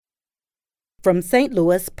from St.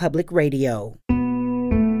 Louis Public Radio.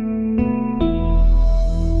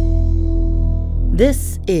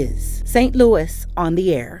 This is St. Louis on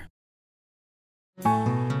the Air.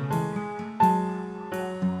 I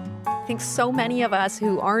think so many of us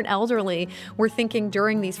who aren't elderly were thinking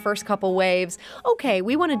during these first couple waves, okay,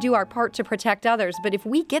 we want to do our part to protect others, but if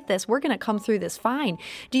we get this, we're going to come through this fine.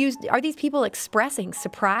 Are these people expressing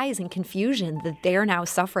surprise and confusion that they're now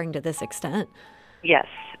suffering to this extent? Yes,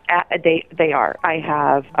 they are. I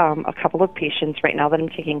have a couple of patients right now that I'm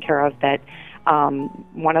taking care of that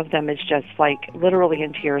one of them is just like literally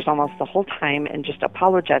in tears almost the whole time and just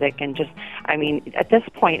apologetic and just, I mean, at this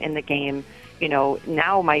point in the game, you know,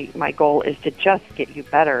 now my goal is to just get you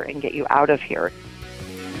better and get you out of here.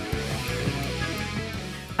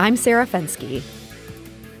 I'm Sarah Fenske.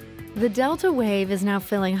 The Delta wave is now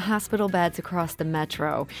filling hospital beds across the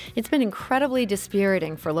metro. It's been incredibly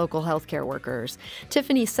dispiriting for local healthcare workers.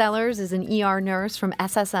 Tiffany Sellers is an ER nurse from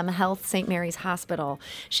SSM Health St. Mary's Hospital.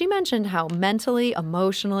 She mentioned how mentally,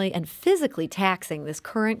 emotionally, and physically taxing this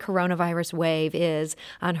current coronavirus wave is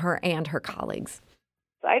on her and her colleagues.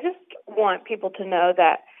 I just want people to know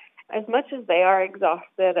that as much as they are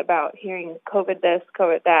exhausted about hearing COVID this,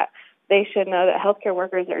 COVID that, they should know that healthcare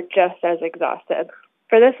workers are just as exhausted.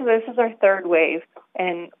 For this is our third wave,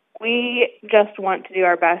 and we just want to do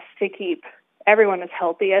our best to keep everyone as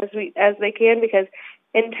healthy as they can, because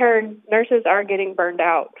in turn, nurses are getting burned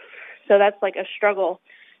out. So that's like a struggle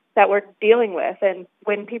that we're dealing with. And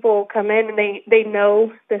when people come in and they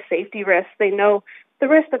know the safety risks, they know the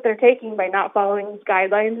risk that they're taking by not following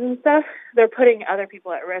guidelines and stuff, they're putting other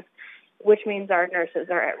people at risk, which means our nurses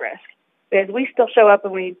are at risk. Because we still show up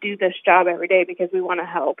and we do this job every day because we want to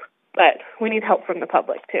help. But we need help from the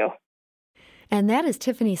public, too. And that is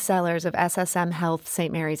Tiffany Sellers of SSM Health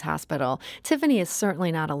St. Mary's Hospital. Tiffany is certainly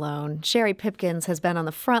not alone. Sherry Pipkins has been on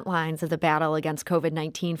the front lines of the battle against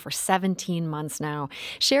COVID-19 for 17 months now.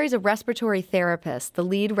 Sherry's a respiratory therapist, the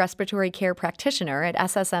lead respiratory care practitioner at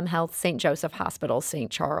SSM Health St. Joseph Hospital, St.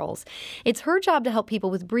 Charles. It's her job to help people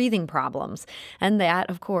with breathing problems. And that,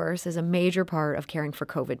 of course, is a major part of caring for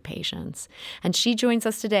COVID patients. And she joins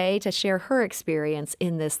us today to share her experience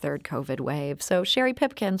in this third COVID wave. So, Sherry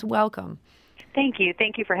Pipkins, welcome. Thank you.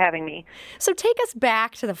 Thank you for having me. So take us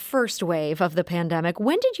back to the first wave of the pandemic.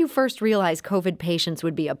 When did you first realize COVID patients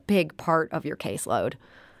would be a big part of your caseload?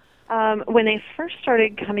 When they first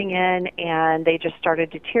started coming in and they just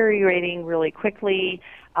started deteriorating really quickly,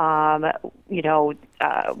 one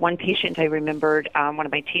patient I remembered, one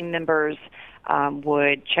of my team members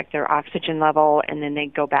would check their oxygen level, and then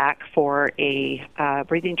they'd go back for a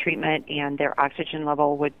breathing treatment, and their oxygen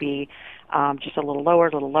level would be just a little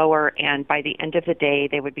lower, and by the end of the day,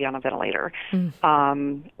 they would be on a ventilator.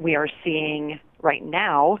 We are seeing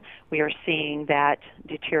that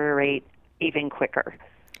deteriorate even quicker.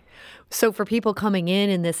 So for people coming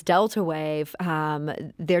in this Delta wave,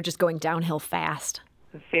 they're just going downhill fast.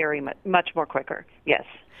 Very much more quicker, yes.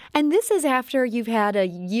 And this is after you've had a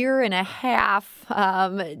year and a half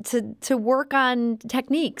to work on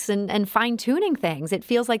techniques and fine-tuning things. It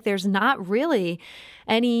feels like there's not really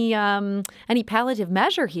any palliative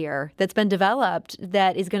measure here that's been developed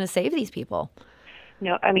that is going to save these people.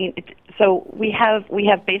 No, I mean, so we have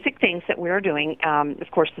basic things that we're doing.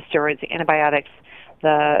 Of course, the steroids, the antibiotics,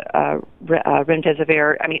 the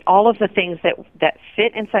remdesivir. I mean, all of the things that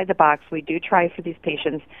fit inside the box, we do try for these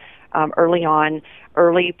patients. Early on,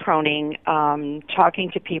 early proning, talking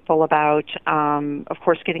to people about, of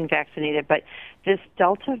course, getting vaccinated. But this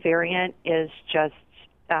Delta variant is just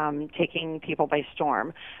taking people by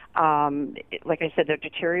storm. Like I said, they're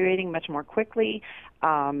deteriorating much more quickly.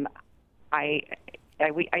 I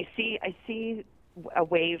see a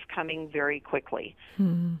wave coming very quickly.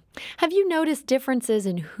 Have you noticed differences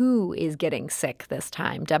in who is getting sick this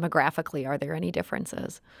time? Demographically, are there any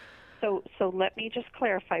differences? So let me just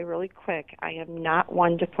clarify really quick. I am not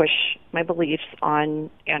one to push my beliefs on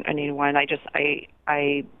anyone. I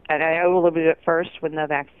will admit at first when the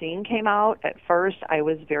vaccine came out, at first I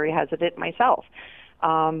was very hesitant myself.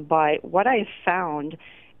 But what I found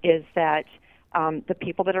is that the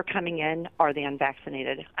people that are coming in are the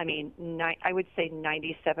unvaccinated. I mean, I would say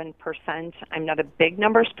 97%. I'm not a big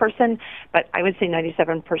numbers person, but I would say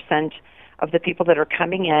 97% of the people that are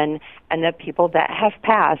coming in and the people that have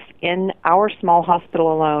passed in our small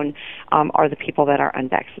hospital alone are the people that are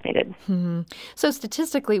unvaccinated. So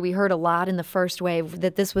statistically, we heard a lot in the first wave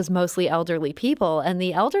that this was mostly elderly people, and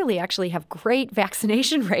the elderly actually have great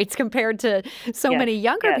vaccination rates compared to so many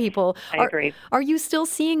younger people. I agree. Are you still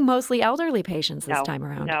seeing mostly elderly patients this time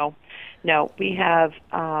around? No. We have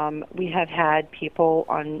had people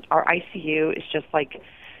on our ICU. It's just like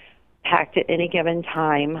packed at any given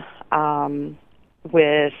time,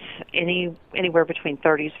 with anywhere between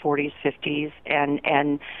 30s, 40s, 50s,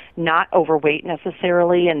 and not overweight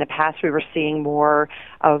necessarily. In the past, we were seeing more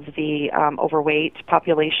of the overweight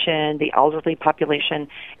population, the elderly population.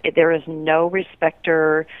 There is no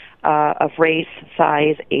respecter of race,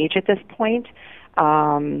 size, age at this point.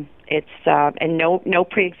 It's and no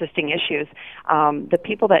pre-existing issues. The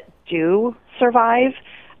people that do survive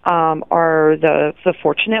are the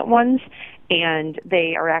fortunate ones, and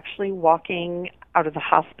they are actually walking out of the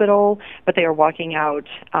hospital, but they are walking out,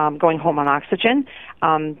 going home on oxygen.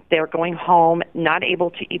 They're going home, not able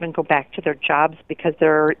to even go back to their jobs because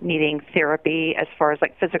they're needing therapy as far as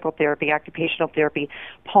like physical therapy, occupational therapy,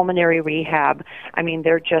 pulmonary rehab. I mean,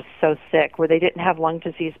 they're just so sick. Where they didn't have lung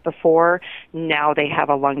disease before, now they have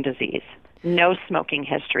a lung disease. No smoking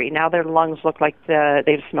history. Now their lungs look like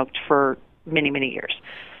they've smoked for many, many years.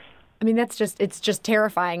 I mean, it's just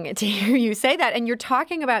terrifying to hear you say that. And you're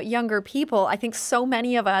talking about younger people. I think so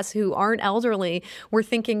many of us who aren't elderly were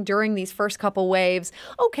thinking during these first couple waves,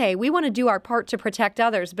 okay, we want to do our part to protect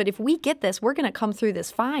others, but if we get this, we're going to come through this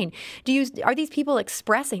fine. Are these people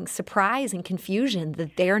expressing surprise and confusion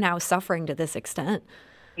that they're now suffering to this extent?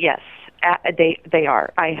 Yes, they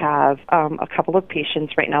are. I have a couple of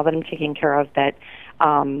patients right now that I'm taking care of that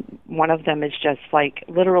one of them is just like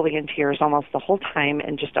literally in tears almost the whole time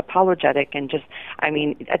and just apologetic and just, I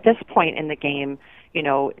mean, at this point in the game, you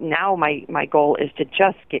know, now my goal is to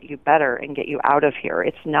just get you better and get you out of here.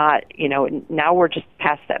 It's not, you know, now we're just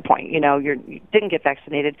past that point. You know, you didn't get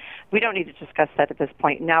vaccinated. We don't need to discuss that at this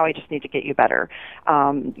point. Now I just need to get you better.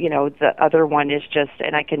 You know, the other one is just,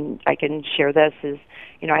 and I can share this, is,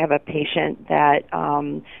 you know, I have a patient that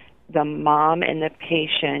the mom and the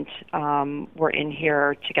patient were in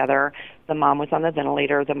here together. The mom was on the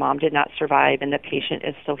ventilator. The mom did not survive, and the patient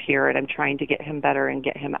is still here, and I'm trying to get him better and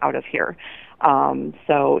get him out of here.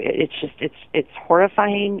 So it's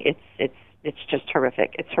horrifying. It's just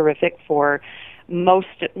horrific. It's horrific for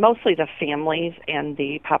mostly the families and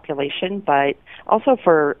the population, but also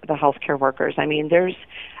for the healthcare workers. I mean, there's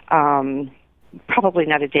probably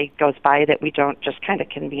not a day goes by that we don't just kind of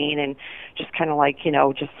convene and just kind of like, you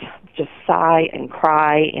know, just sigh and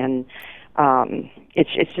cry, and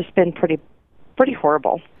it's just been pretty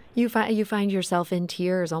horrible. You find yourself in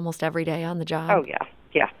tears almost every day on the job. Oh yeah.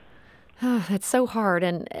 Oh, that's so hard.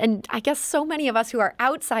 And I guess so many of us who are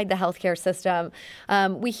outside the healthcare system,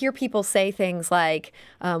 we hear people say things like,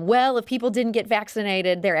 well, if people didn't get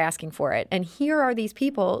vaccinated, they're asking for it. And here are these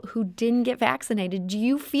people who didn't get vaccinated. Do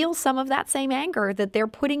you feel some of that same anger that they're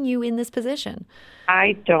putting you in this position?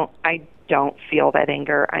 I don't feel that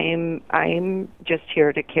anger. I'm just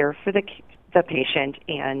here to care for the patient,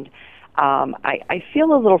 and I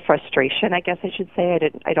feel a little frustration, I guess I should say.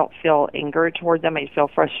 I don't feel anger toward them. I feel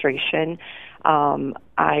frustration.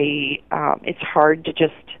 It's hard to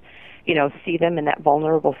just, you know, see them in that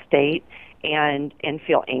vulnerable state and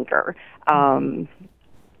feel anger.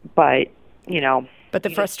 But, you know. But the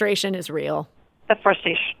frustration is real. The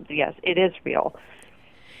frustration, yes, it is real.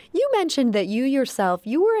 You mentioned that you yourself,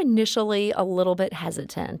 you were initially a little bit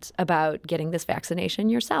hesitant about getting this vaccination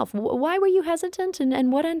yourself. Why were you hesitant,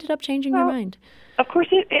 and what ended up changing your mind? Of course,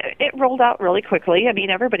 it rolled out really quickly. I mean,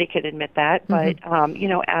 everybody could admit that. But, you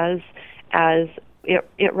know, as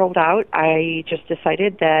it rolled out, I just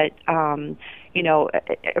decided that, you know,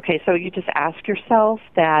 okay, so you just ask yourself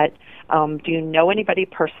that, do you know anybody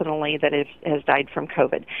personally that has died from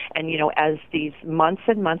COVID? And, you know, as these months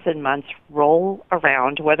and months and months roll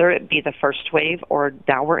around, whether it be the first wave or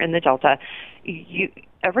now we're in the Delta,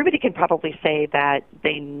 everybody can probably say that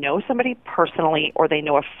they know somebody personally or they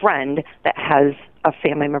know a friend that has a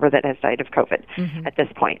family member that has died of COVID at this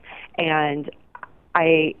point. And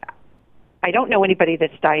I don't know anybody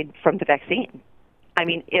that's died from the vaccine. I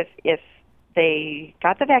mean, if they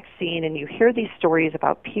got the vaccine and you hear these stories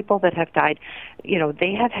about people that have died, you know,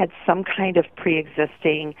 they have had some kind of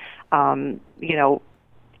pre-existing, you know,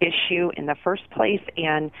 issue in the first place.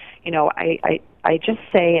 And, you know, I just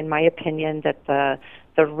say, in my opinion, that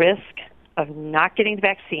the risk of not getting the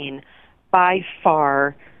vaccine by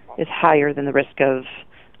far is higher than the risk of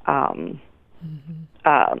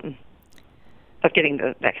getting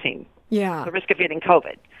the vaccine. Yeah. The risk of getting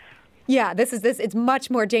COVID. Yeah, it's much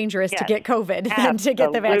more dangerous to get COVID than to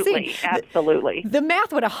get the vaccine. Absolutely. The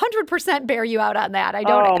math would 100% bear you out on that. I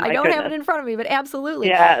don't have it in front of me, but absolutely.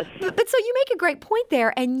 Yes. But so you make a great point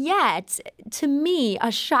there, and yet, to me,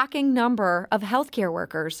 a shocking number of healthcare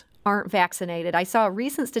workers aren't vaccinated. I saw a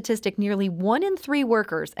recent statistic, nearly 1 in 3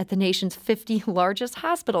 workers at the nation's 50 largest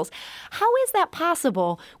hospitals. How is that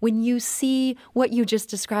possible when you see what you just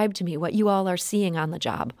described to me, what you all are seeing on the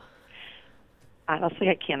job? Honestly,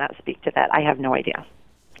 I cannot speak to that. I have no idea.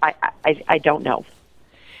 I don't know.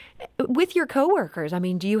 With your coworkers, I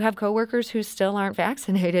mean, do you have coworkers who still aren't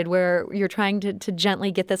vaccinated where you're trying to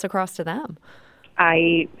gently get this across to them?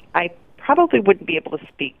 I probably wouldn't be able to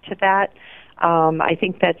speak to that. I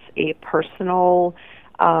think that's a personal,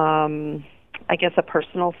 I guess, a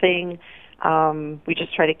personal thing. We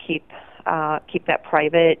just try to keep that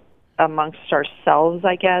private amongst ourselves,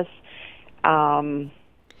 I guess.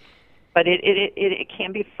 But it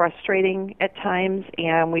can be frustrating at times,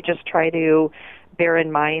 and we just try to bear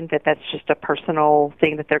in mind that that's just a personal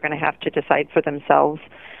thing that they're going to have to decide for themselves.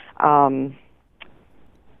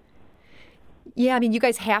 Yeah, I mean, you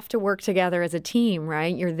guys have to work together as a team,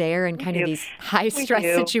 right? You're there in kind of these high-stress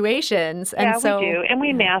situations. And we do. And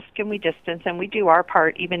we mask and we distance and we do our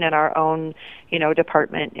part even in our own,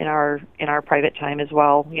 department in our private time as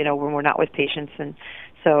well, when we're not with patients. And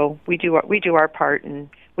so we do our part, and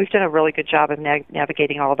we've done a really good job of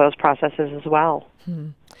navigating all of those processes as well.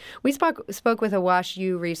 We spoke with a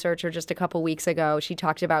WashU researcher just a couple weeks ago. She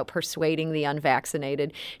talked about persuading the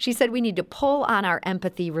unvaccinated. She said we need to pull on our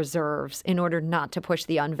empathy reserves in order not to push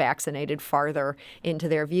the unvaccinated farther into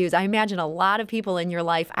their views. I imagine a lot of people in your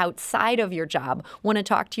life outside of your job want to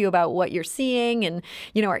talk to you about what you're seeing and,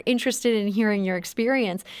 are interested in hearing your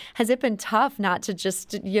experience. Has it been tough not to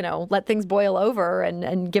just, let things boil over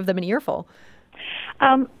and give them an earful?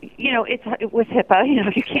 It's with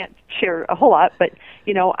HIPAA, you can't share a whole lot, but,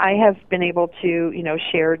 I have been able to,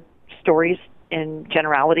 share stories in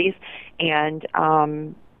generalities, and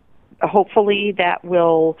hopefully that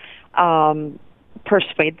will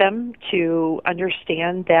persuade them to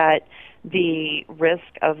understand that the risk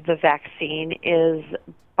of the vaccine is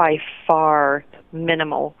by far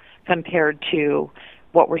minimal compared to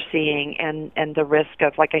what we're seeing, and the risk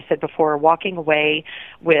of, like I said before, walking away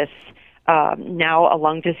with now a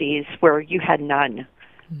lung disease where you had none.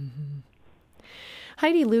 Mm-hmm.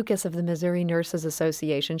 Heidi Lucas of the Missouri Nurses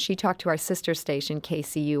Association, she talked to our sister station,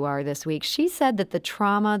 KCUR, this week. She said that the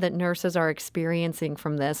trauma that nurses are experiencing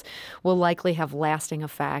from this will likely have lasting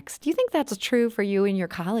effects. Do you think that's true for you and your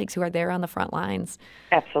colleagues who are there on the front lines?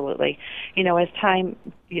 Absolutely. As time,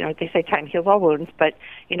 they say time heals all wounds, but,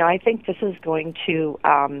 I think this is going to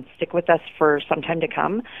stick with us for some time to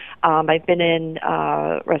come. I've been in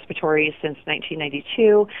respiratory since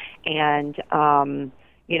 1992, and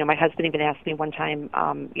my husband even asked me one time,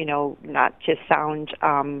 not to sound,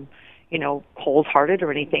 cold-hearted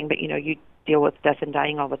or anything, but, you deal with death and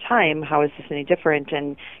dying all the time. How is this any different?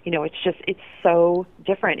 And, it's so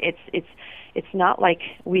different. It's not like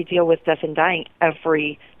we deal with death and dying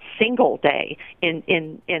every single day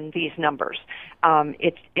in these numbers.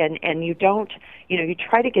 And you don't, you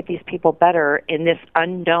try to get these people better in this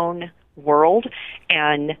unknown world,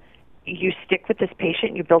 and you stick with this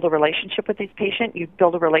patient, you build a relationship with this patient, you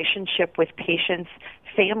build a relationship with patients'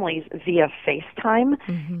 families via FaceTime,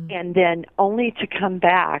 and then only to come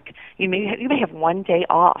back, you may have one day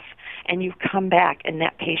off, and you come back and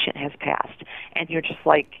that patient has passed, and you're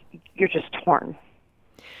just torn.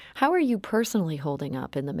 How are you personally holding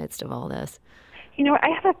up in the midst of all this? I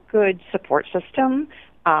have a good support system.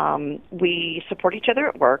 We support each other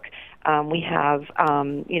at work. We have,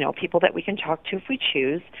 people that we can talk to if we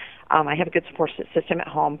choose. I have a good support system at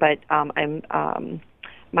home, but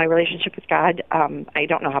my relationship with God, I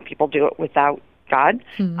don't know how people do it without God.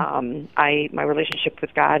 My relationship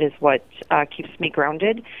with God is what keeps me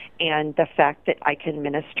grounded, and the fact that I can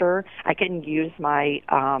minister, I can use my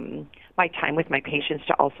my time with my patients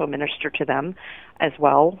to also minister to them as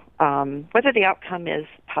well. Whether the outcome is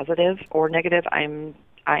positive or negative, I'm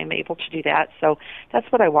able to do that. So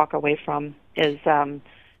that's what I walk away from, is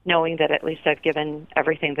knowing that at least I've given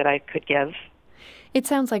everything that I could give. It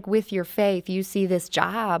sounds like with your faith, you see this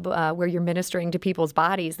job where you're ministering to people's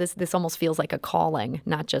bodies. This almost feels like a calling,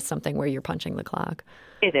 not just something where you're punching the clock.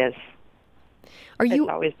 It is. It's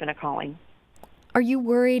always been a calling. Are you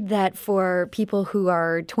worried that for people who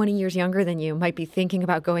are 20 years younger than you, might be thinking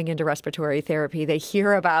about going into respiratory therapy, they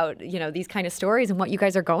hear about, these kind of stories and what you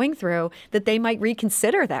guys are going through, that they might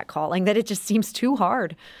reconsider that calling, that it just seems too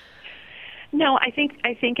hard? No, I think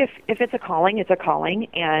if it's a calling, it's a calling,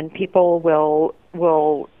 and people will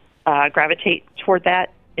gravitate toward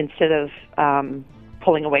that instead of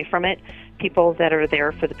pulling away from it. People that are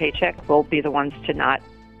there for the paycheck will be the ones to not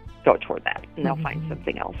go toward that, and they'll find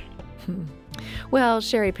something else. Well,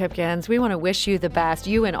 Sherry Pipkins, we want to wish you the best,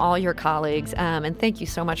 you and all your colleagues, and thank you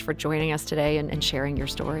so much for joining us today and sharing your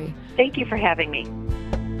story. Thank you for having me.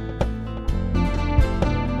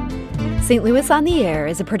 St. Louis on the Air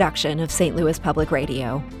is a production of St. Louis Public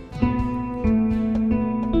Radio.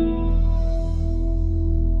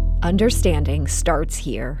 Understanding starts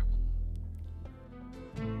here.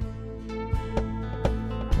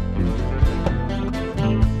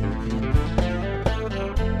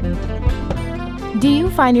 Do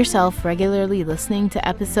you find yourself regularly listening to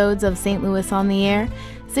episodes of St. Louis on the Air?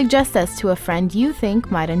 Suggest us to a friend you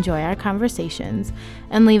think might enjoy our conversations,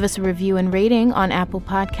 and leave us a review and rating on Apple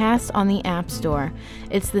Podcasts on the App Store.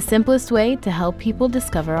 It's the simplest way to help people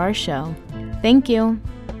discover our show. Thank you.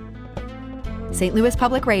 St. Louis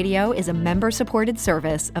Public Radio is a member-supported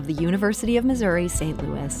service of the University of Missouri, St.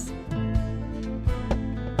 Louis.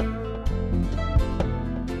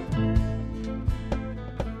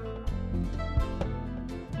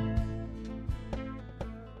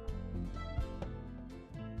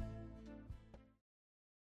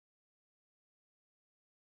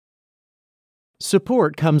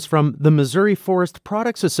 Support comes from the Missouri Forest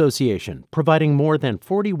Products Association, providing more than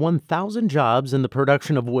 41,000 jobs in the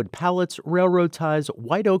production of wood pallets, railroad ties,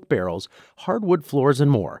 white oak barrels, hardwood floors,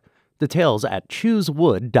 and more. Details at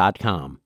choosewood.com.